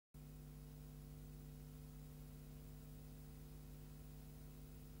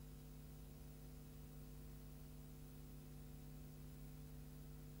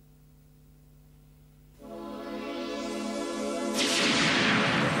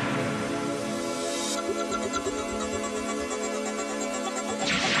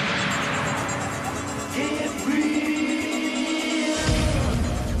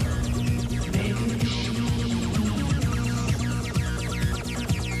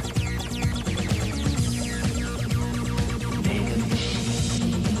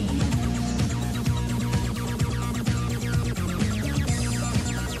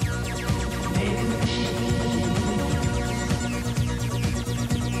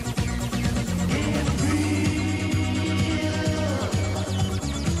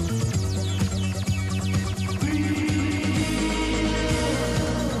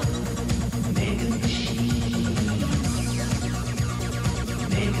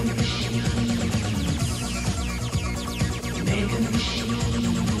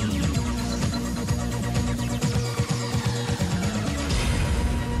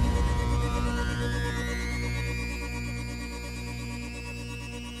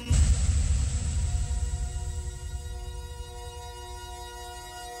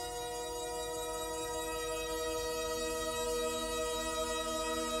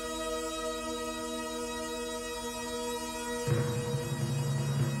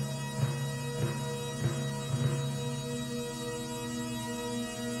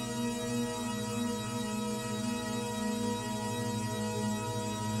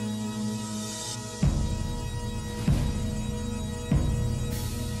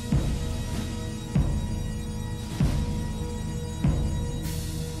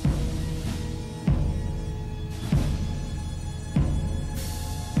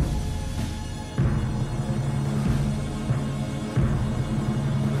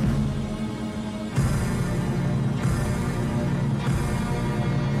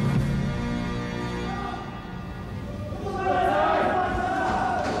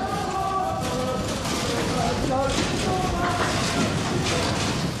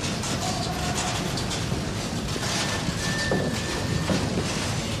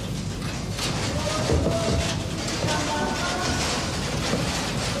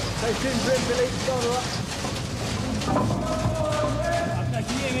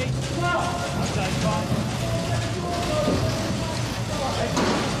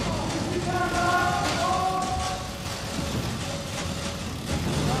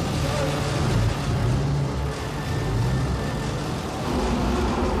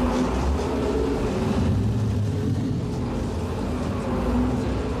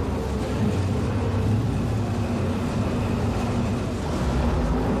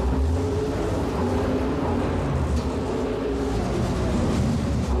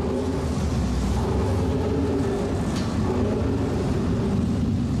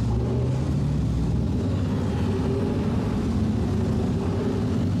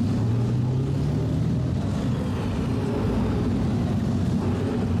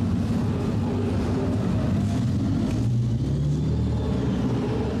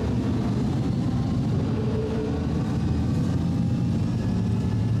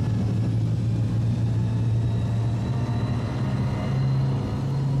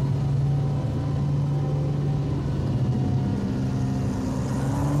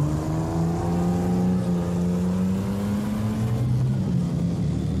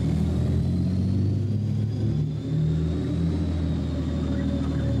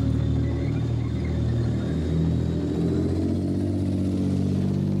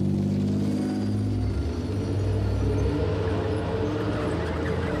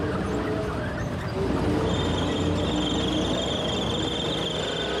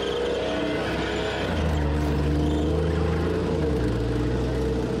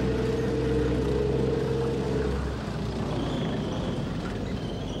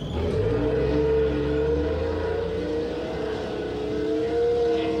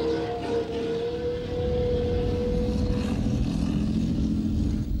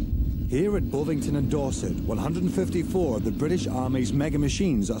Here at Bovington and Dorset, 154 of the British Army's mega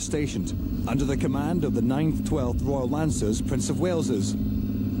machines are stationed, under the command of the 9th 12th Royal Lancers, Prince of Wales's.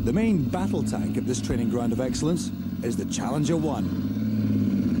 The main battle tank of this training ground of excellence is the Challenger 1.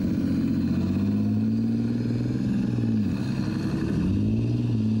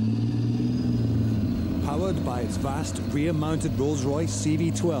 Powered by its vast rear-mounted Rolls-Royce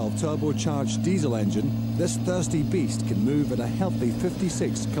CV12 turbocharged diesel engine, this thirsty beast can move at a healthy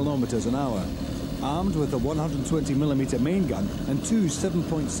 56 kilometers an hour. Armed with a 120mm main gun and two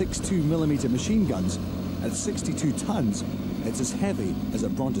 7.62mm machine guns, at 62 tons, it's as heavy as a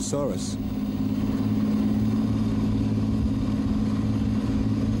brontosaurus.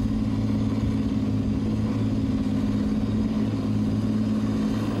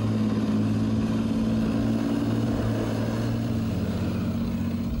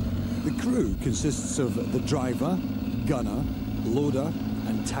 Crew consists of the driver, gunner, loader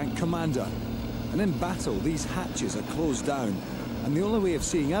and tank commander. And in battle these hatches are closed down and the only way of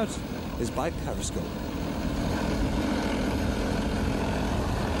seeing out is by periscope.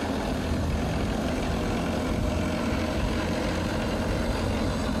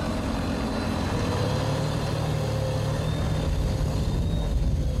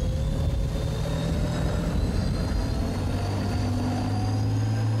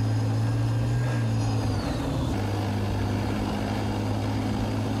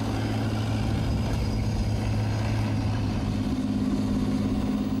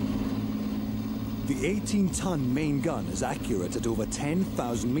 The 18-ton main gun is accurate at over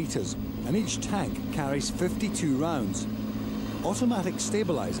 10,000 meters, and each tank carries 52 rounds. Automatic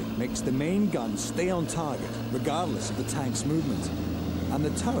stabilizing makes the main gun stay on target, regardless of the tank's movement. And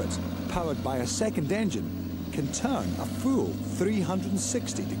the turret, powered by a second engine, can turn a full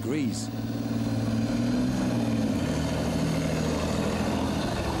 360 degrees.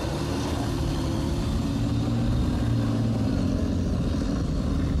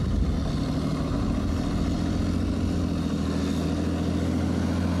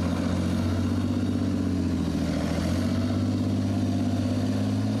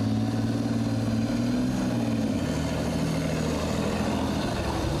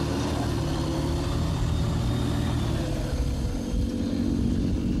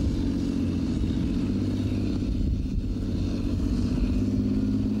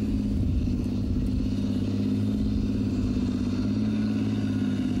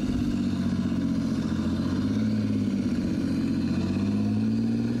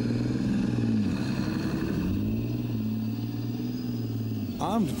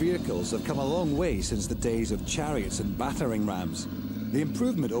 Armed vehicles have come a long way since the days of chariots and battering rams. The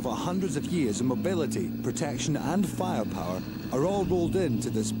improvement over hundreds of years in mobility, protection and firepower are all rolled into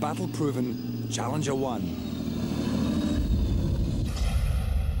this battle-proven Challenger 1.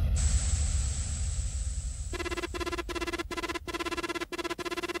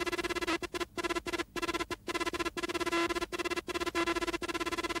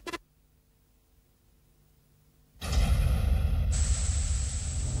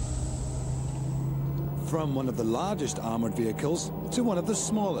 From one of the largest armoured vehicles to one of the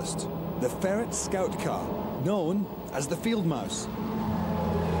smallest, the Ferret Scout Car, known as the Field Mouse.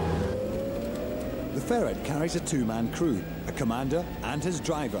 The Ferret carries a two-man crew, a commander and his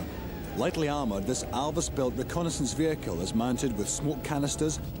driver. Lightly armoured, this Alvis-built reconnaissance vehicle is mounted with smoke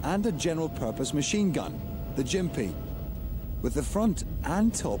canisters and a general-purpose machine gun, the Gympie. With the front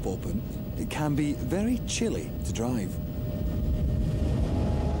and top open, it can be very chilly to drive.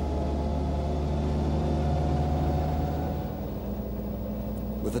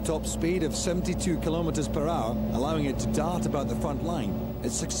 With a top speed of 72 kilometers per hour, allowing it to dart about the front line,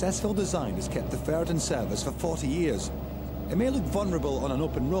 its successful design has kept the Ferret in service for 40 years. It may look vulnerable on an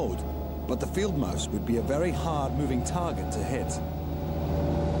open road, but the Field Mouse would be a very hard-moving target to hit.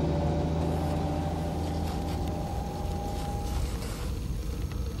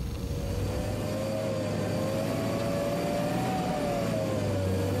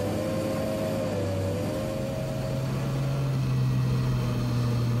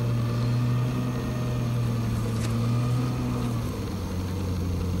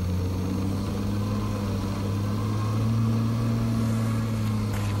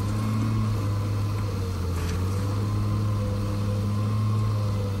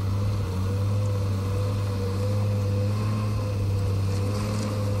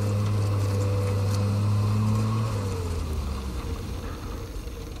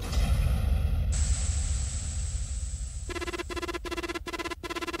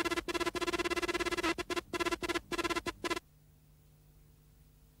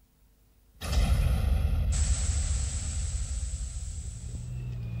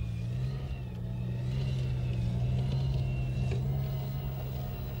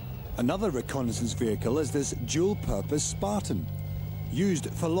 Another reconnaissance vehicle is this dual-purpose Spartan.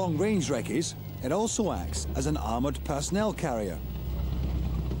 Used for long-range recces, it also acts as an armoured personnel carrier.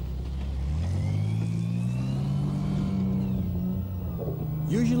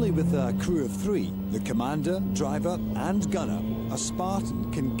 Usually with a crew of 3, the commander, driver and gunner, a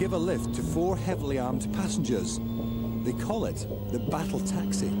Spartan can give a lift to 4 heavily armed passengers. They call it the battle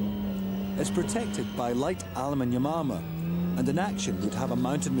taxi. It's protected by light aluminium armour, and in action would have a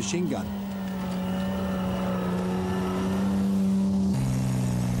mounted machine gun.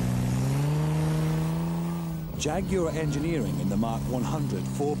 Jaguar engineering in the Mark 100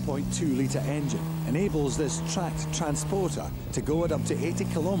 4.2-litre engine enables this tracked transporter to go at up to 80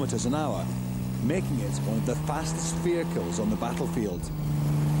 kilometres an hour, making it one of the fastest vehicles on the battlefield.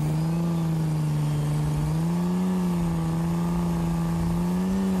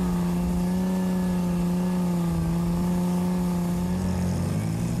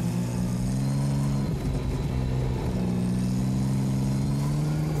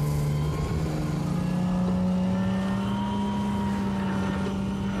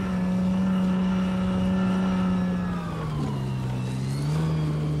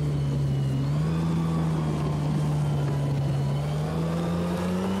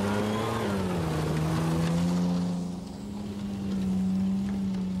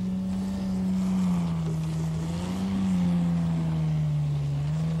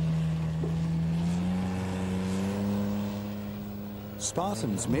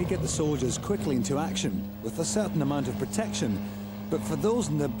 Spartans may get the soldiers quickly into action with a certain amount of protection, but for those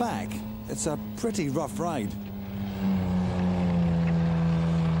in the back, it's a pretty rough ride.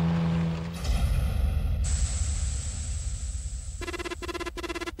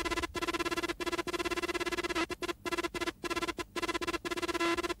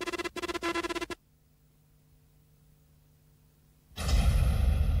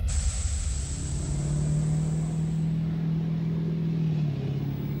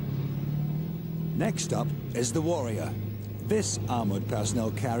 Next up is the Warrior. This armoured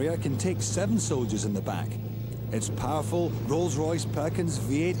personnel carrier can take 7 soldiers in the back. Its powerful Rolls-Royce Perkins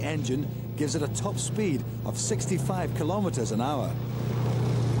V8 engine gives it a top speed of 65 kilometres an hour.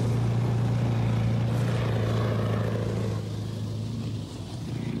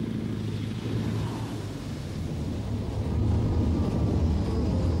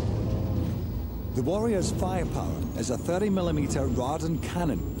 The Warrior's firepower is a 30mm Radon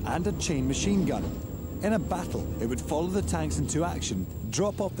cannon and a chain machine gun. In a battle, it would follow the tanks into action,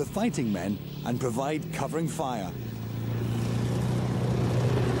 drop off the fighting men, and provide covering fire.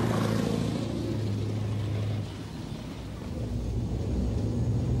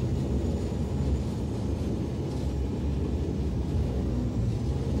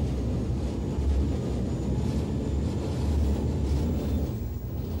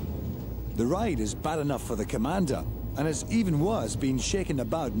 The ride is bad enough for the commander, and it's even worse being shaken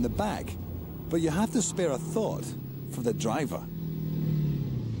about in the back. But you have to spare a thought for the driver.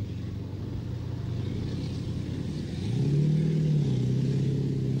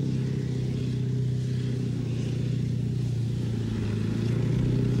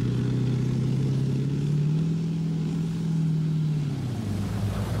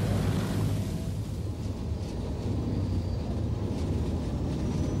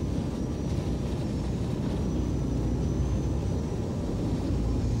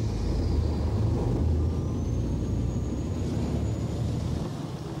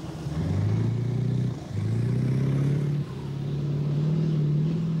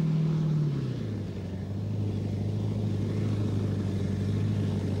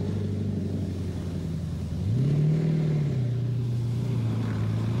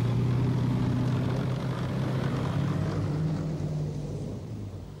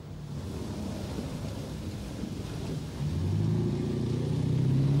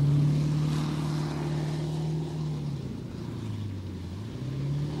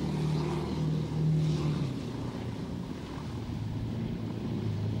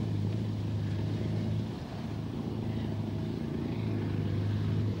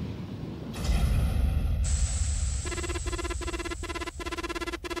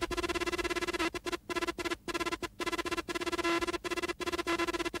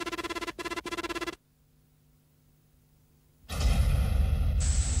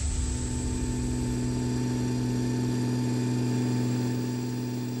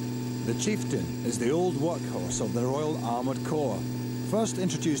 The Chieftain is the old workhorse of the Royal Armoured Corps. First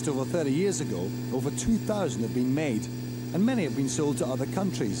introduced over 30 years ago, over 2,000 have been made, and many have been sold to other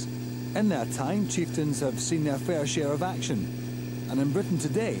countries. In their time, Chieftains have seen their fair share of action, and in Britain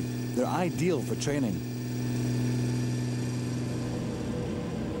today, they're ideal for training.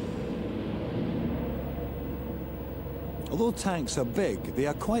 Although tanks are big, they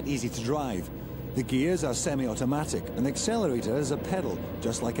are quite easy to drive. The gears are semi-automatic and the accelerator is a pedal,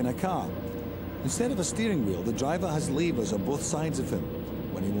 just like in a car. Instead of a steering wheel, the driver has levers on both sides of him.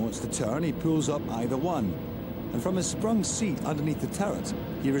 When he wants to turn, he pulls up either one. And from his sprung seat underneath the turret,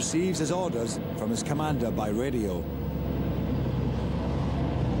 he receives his orders from his commander by radio.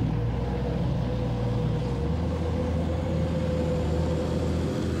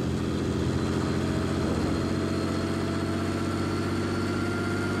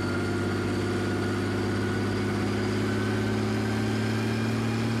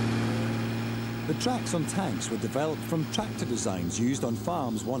 The tracks on tanks were developed from tractor designs used on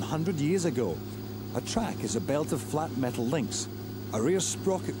farms 100 years ago. A track is a belt of flat metal links. A rear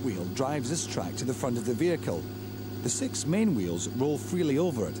sprocket wheel drives this track to the front of the vehicle. The 6 main wheels roll freely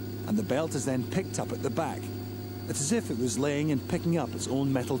over it, and the belt is then picked up at the back. It's as if it was laying and picking up its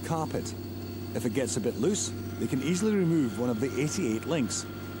own metal carpet. If it gets a bit loose, they can easily remove one of the 88 links.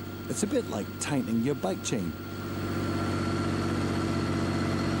 It's a bit like tightening your bike chain.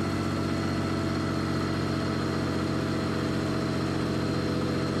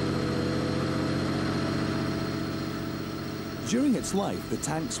 During its life, the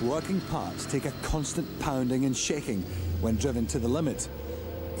tank's working parts take a constant pounding and shaking when driven to the limit.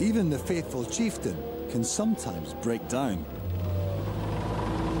 Even the faithful chieftain can sometimes break down.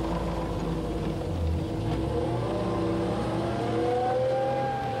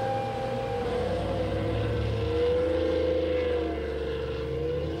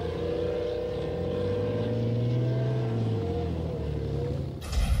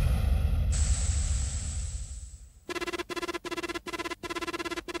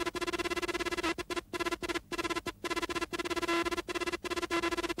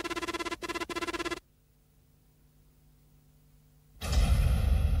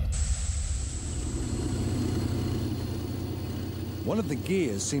 One of the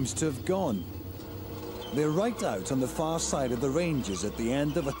gears seems to have gone. They're right out on the far side of the ranges at the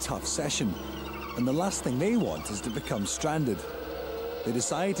end of a tough session, and the last thing they want is to become stranded. They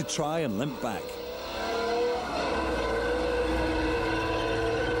decide to try and limp back.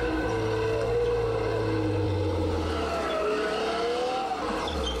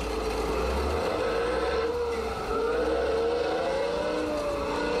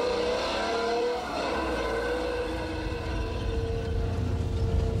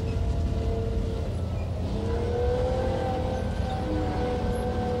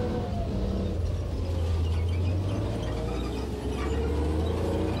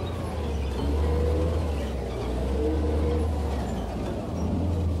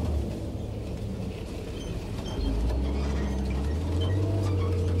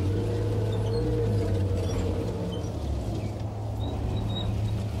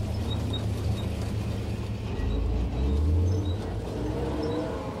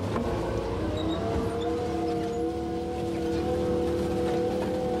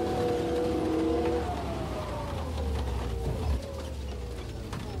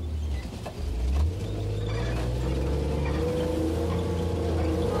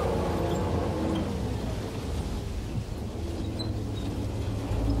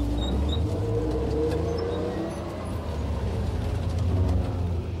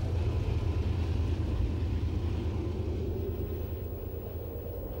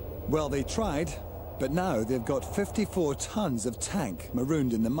 Well, they tried, but now they've got 54 tons of tank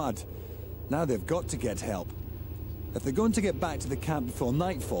marooned in the mud. Now they've got to get help. If they're going to get back to the camp before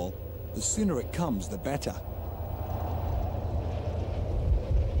nightfall, the sooner it comes, the better.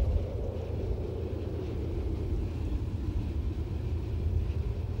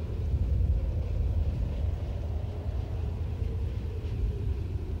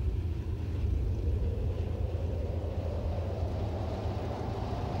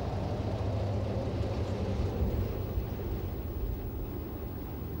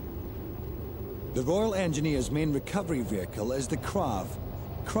 The Royal Engineers' main recovery vehicle is the CRAV.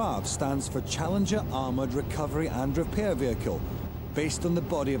 CRAV stands for Challenger Armoured Recovery and Repair Vehicle. Based on the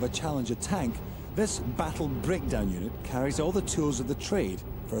body of a Challenger tank, this battle breakdown unit carries all the tools of the trade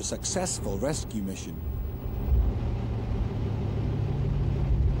for a successful rescue mission.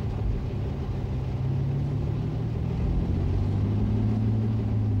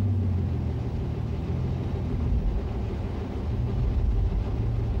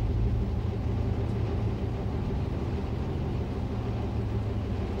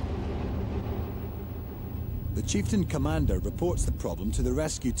 The Chieftain Commander reports the problem to the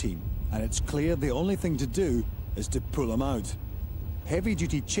rescue team, and it's clear the only thing to do is to pull them out.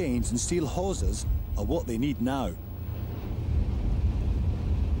 Heavy-duty chains and steel hawsers are what they need now.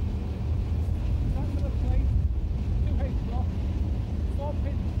 Back to the plate. 2 H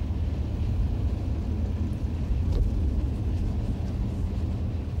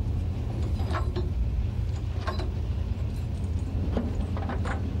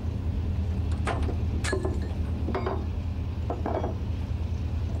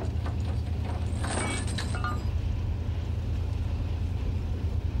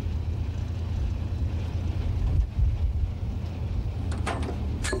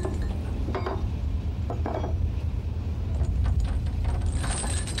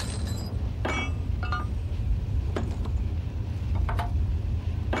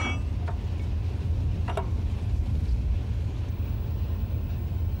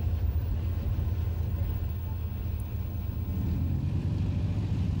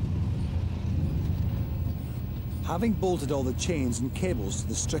Having bolted all the chains and cables to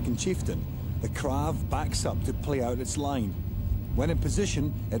the stricken chieftain, the Krav backs up to play out its line. When in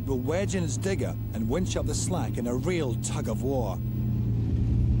position, it will wedge in its digger and winch up the slack in a real tug of war.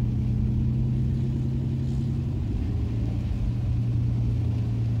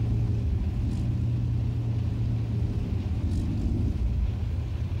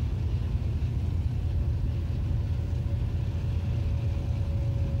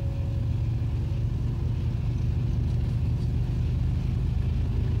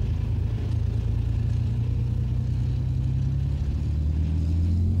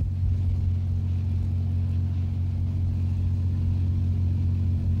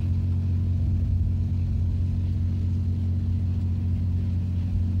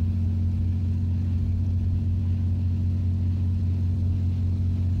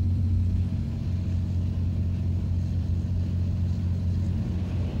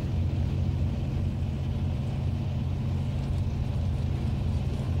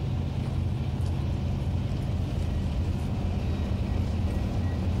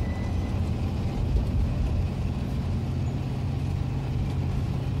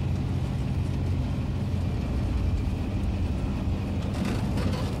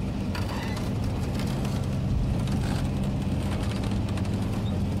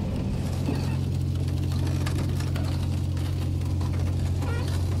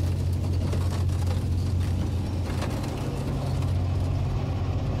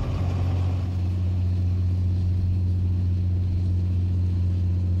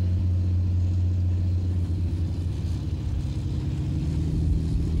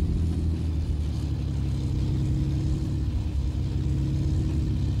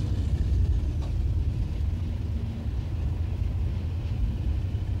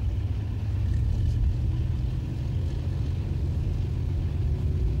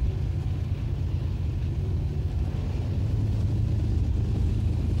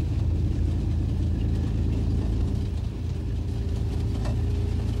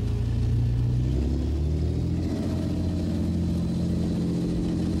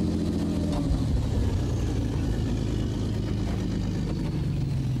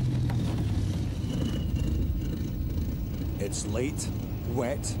 It's late,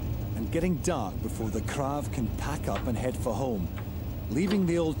 wet, and getting dark before the Krav can pack up and head for home, leaving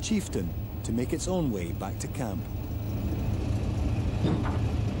the old chieftain to make its own way back to camp.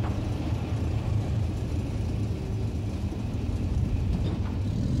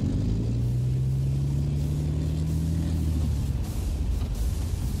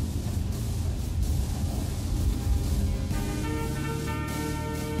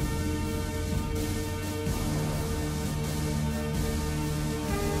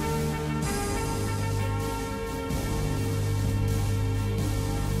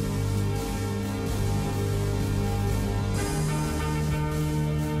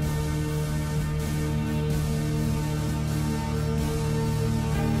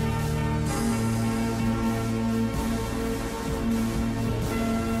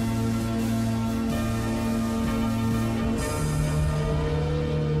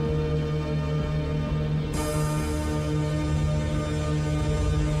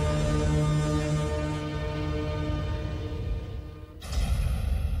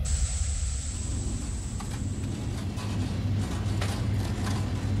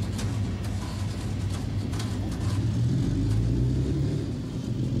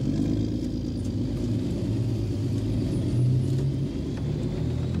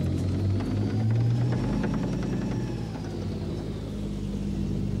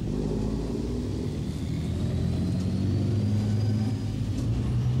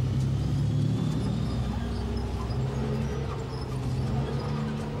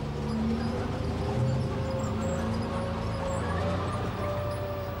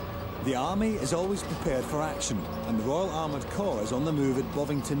 The army is always prepared for action, and the Royal Armoured Corps is on the move at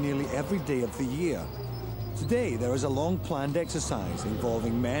Bovington nearly every day of the year. Today there is a long-planned exercise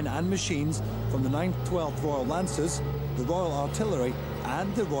involving men and machines from the 9th, 12th Royal Lancers, the Royal Artillery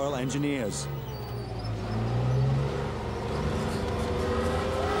and the Royal Engineers.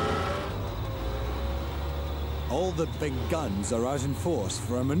 All the big guns are out in force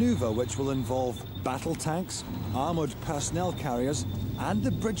for a manoeuvre which will involve battle tanks, armoured personnel carriers and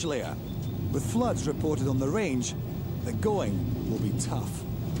the bridge layer. With floods reported on the range, the going will be tough.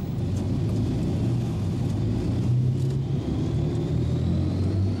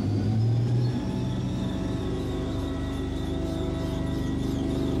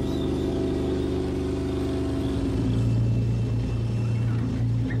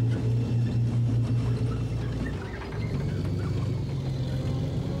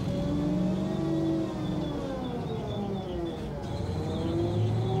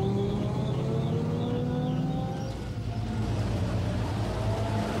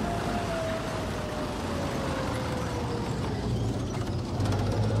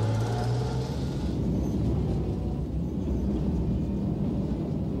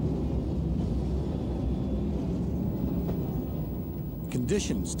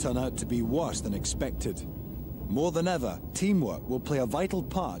 Conditions turn out to be worse than expected. More than ever, teamwork will play a vital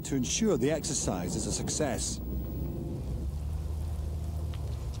part to ensure the exercise is a success.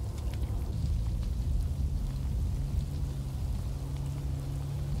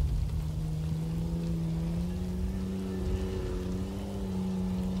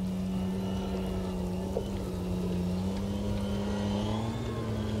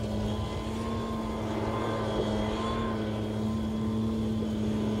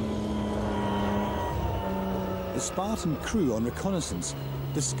 The Spartan crew on reconnaissance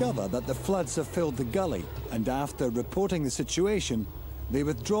discover that the floods have filled the gully, and after reporting the situation, they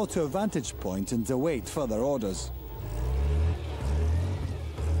withdraw to a vantage point and await further orders.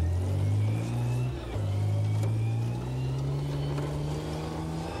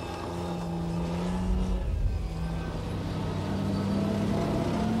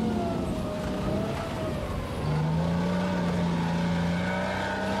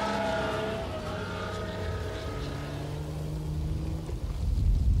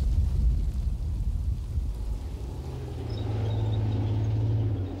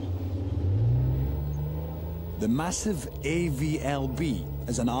 The massive AVLB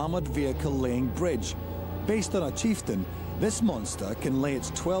is an armoured vehicle laying bridge. Based on a chieftain, this monster can lay its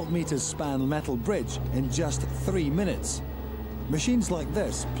 12 metres span metal bridge in just 3 minutes. Machines like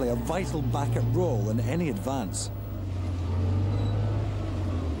this play a vital backup role in any advance.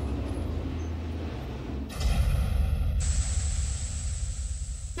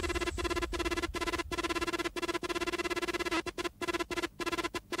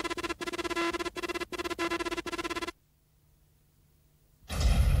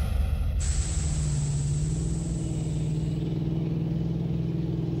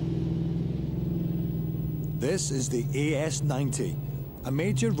 This is the AS-90, a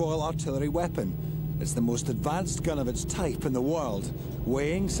major Royal Artillery weapon. It's the most advanced gun of its type in the world,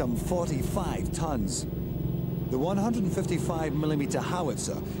 weighing some 45 tons. The 155mm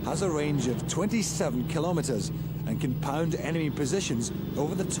howitzer has a range of 27 kilometers and can pound enemy positions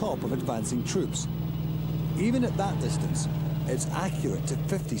over the top of advancing troops. Even at that distance, it's accurate to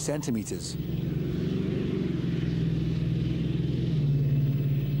 50 centimeters.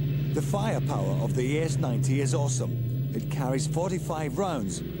 The firepower of the AS-90 is awesome. It carries 45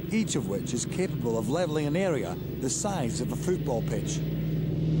 rounds, each of which is capable of levelling an area the size of a football pitch.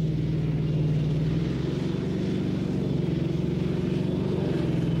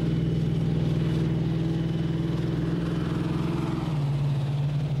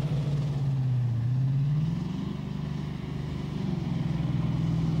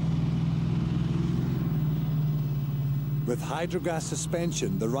 With hydrogas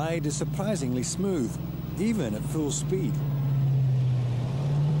suspension, the ride is surprisingly smooth, even at full speed.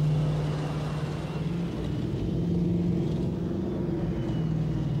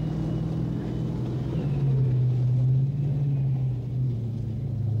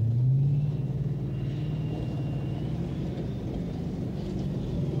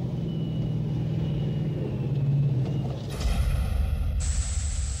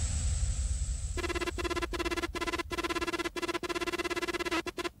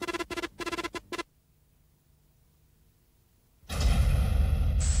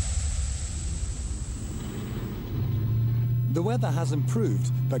 The weather has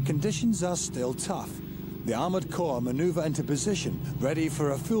improved, but conditions are still tough. The Armoured Corps manoeuvre into position, ready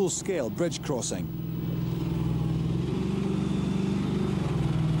for a full-scale bridge crossing.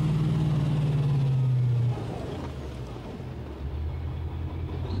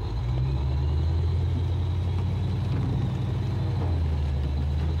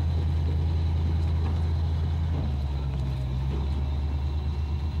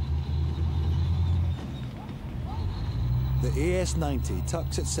 AS-90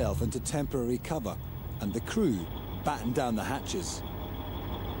 tucks itself into temporary cover, and the crew batten down the hatches.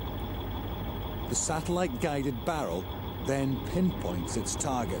 The satellite-guided barrel then pinpoints its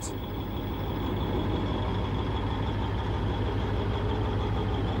target.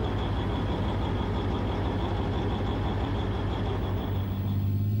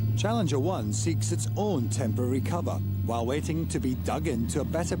 Challenger 1 seeks its own temporary cover while waiting to be dug into a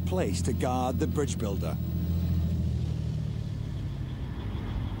better place to guard the bridge builder.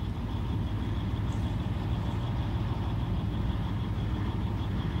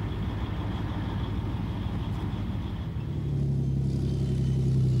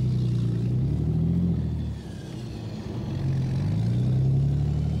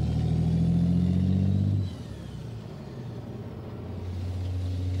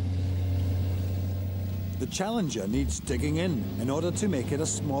 The Challenger needs digging in order to make it a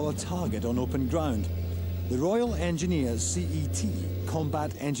smaller target on open ground. The Royal Engineer CET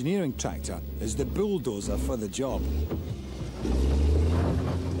Combat Engineering Tractor is the bulldozer for the job.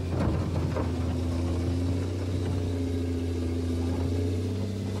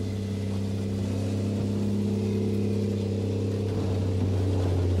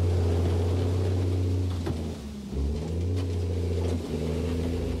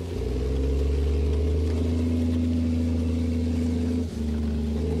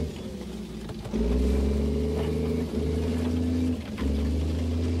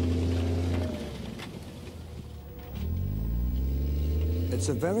 It's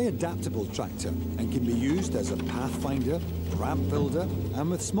a very adaptable tractor and can be used as a pathfinder, ramp builder,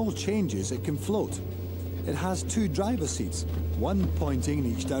 and with small changes it can float. It has 2 driver seats, one pointing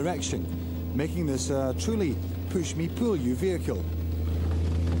in each direction, making this a truly push-me-pull-you vehicle.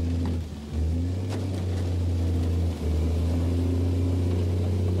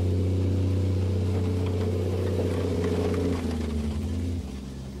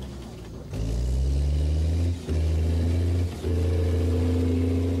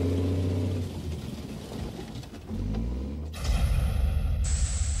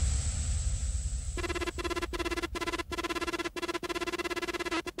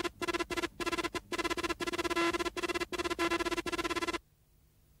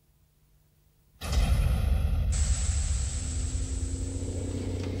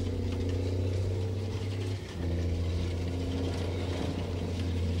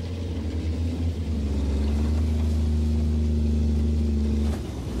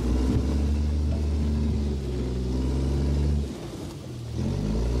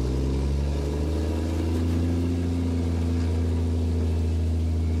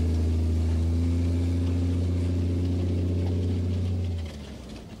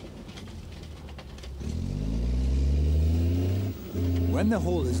 When the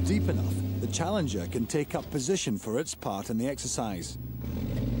hole is deep enough, the Challenger can take up position for its part in the exercise.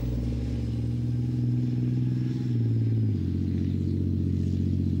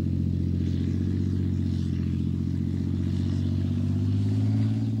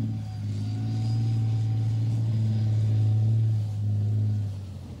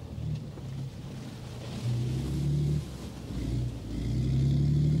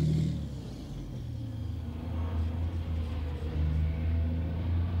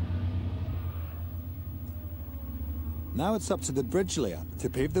 Now it's up to the bridge layer to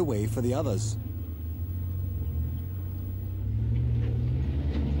pave the way for the others.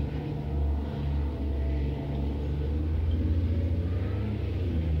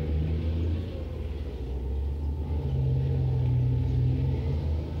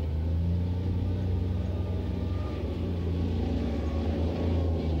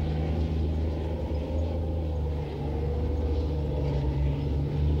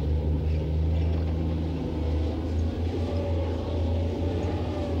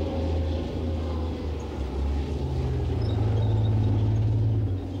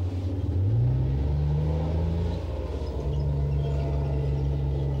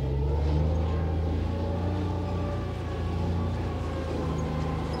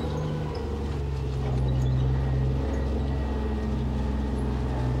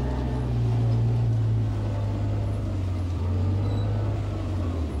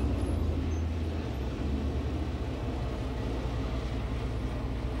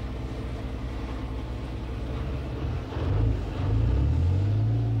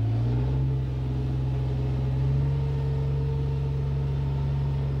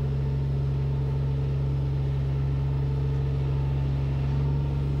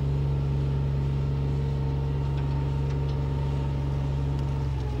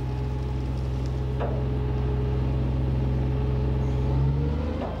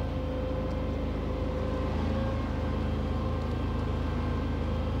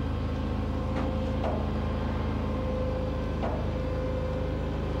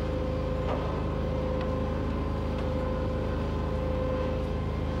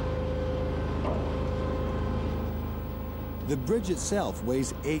 The bridge itself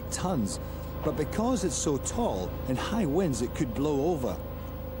weighs 8 tons, but because it's so tall, in high winds it could blow over.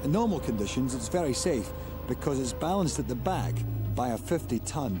 In normal conditions, it's very safe because it's balanced at the back by a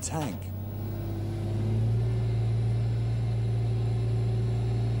 50-ton tank.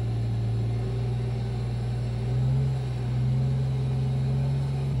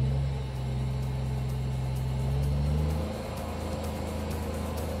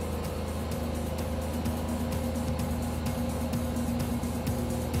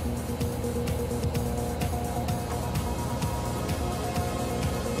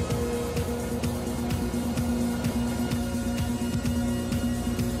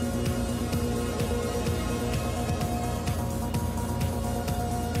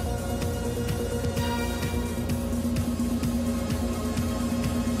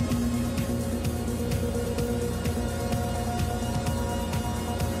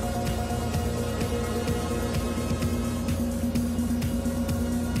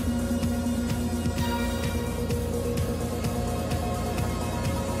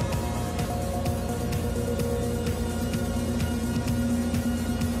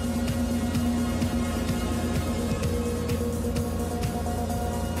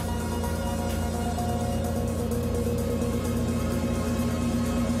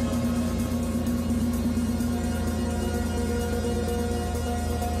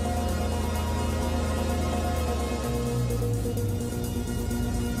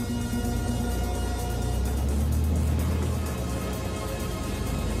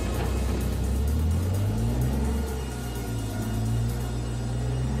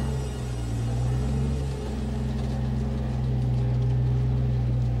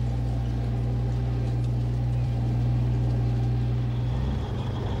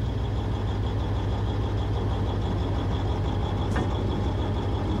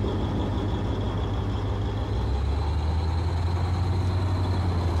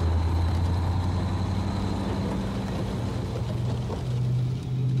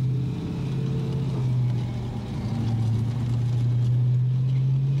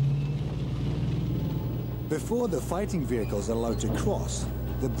 Before the fighting vehicles are allowed to cross,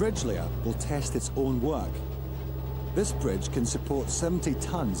 the bridge layer will test its own work. This bridge can support 70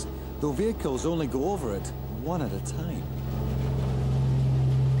 tons, though vehicles only go over it one at a time.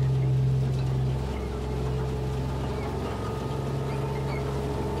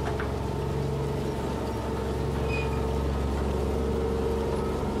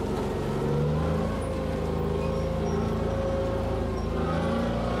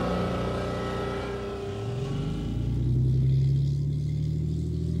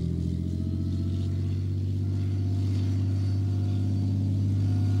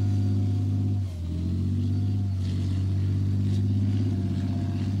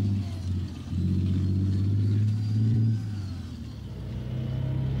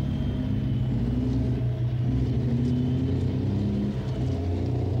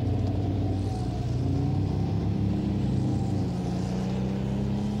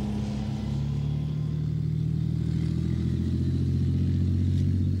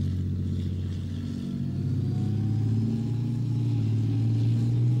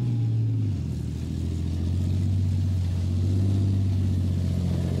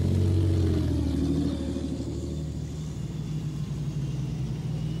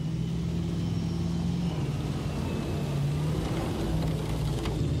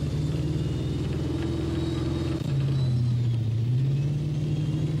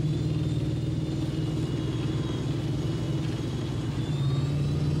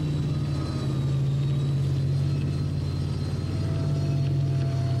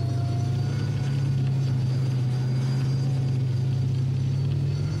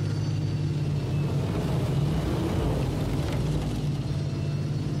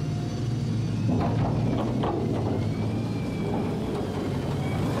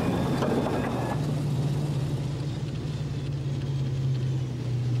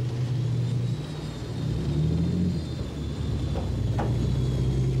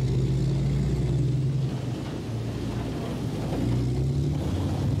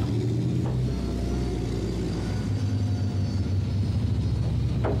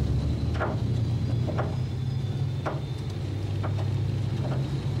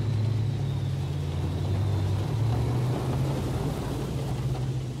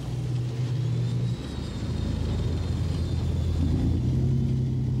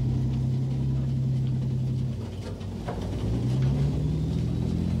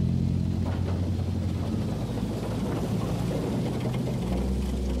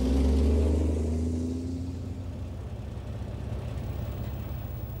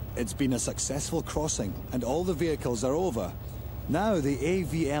 It's been a successful crossing, and all the vehicles are over. Now the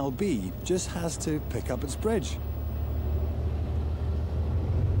AVLB just has to pick up its bridge.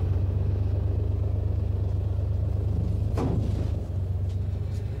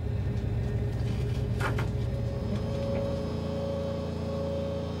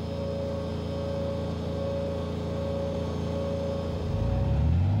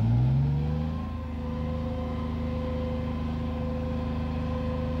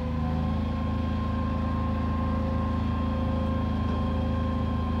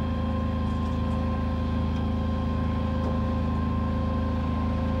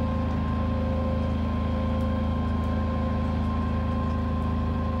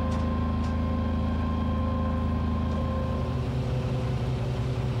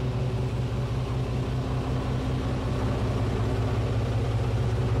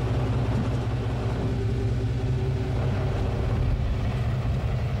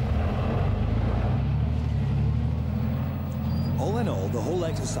 All in all, the whole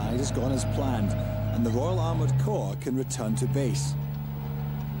exercise has gone as planned, and the Royal Armoured Corps can return to base.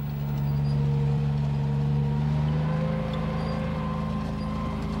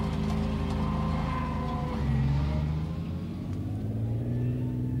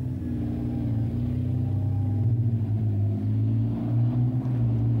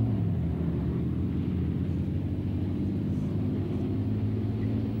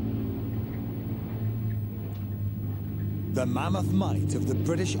 The mammoth might of the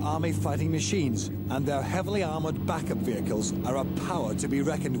British Army fighting machines and their heavily armoured backup vehicles are a power to be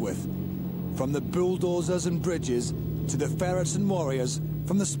reckoned with. From the bulldozers and bridges, to the ferrets and warriors,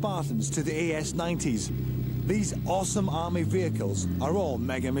 from the Spartans to the AS-90s, these awesome army vehicles are all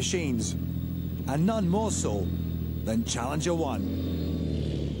mega machines. And none more so than Challenger 1.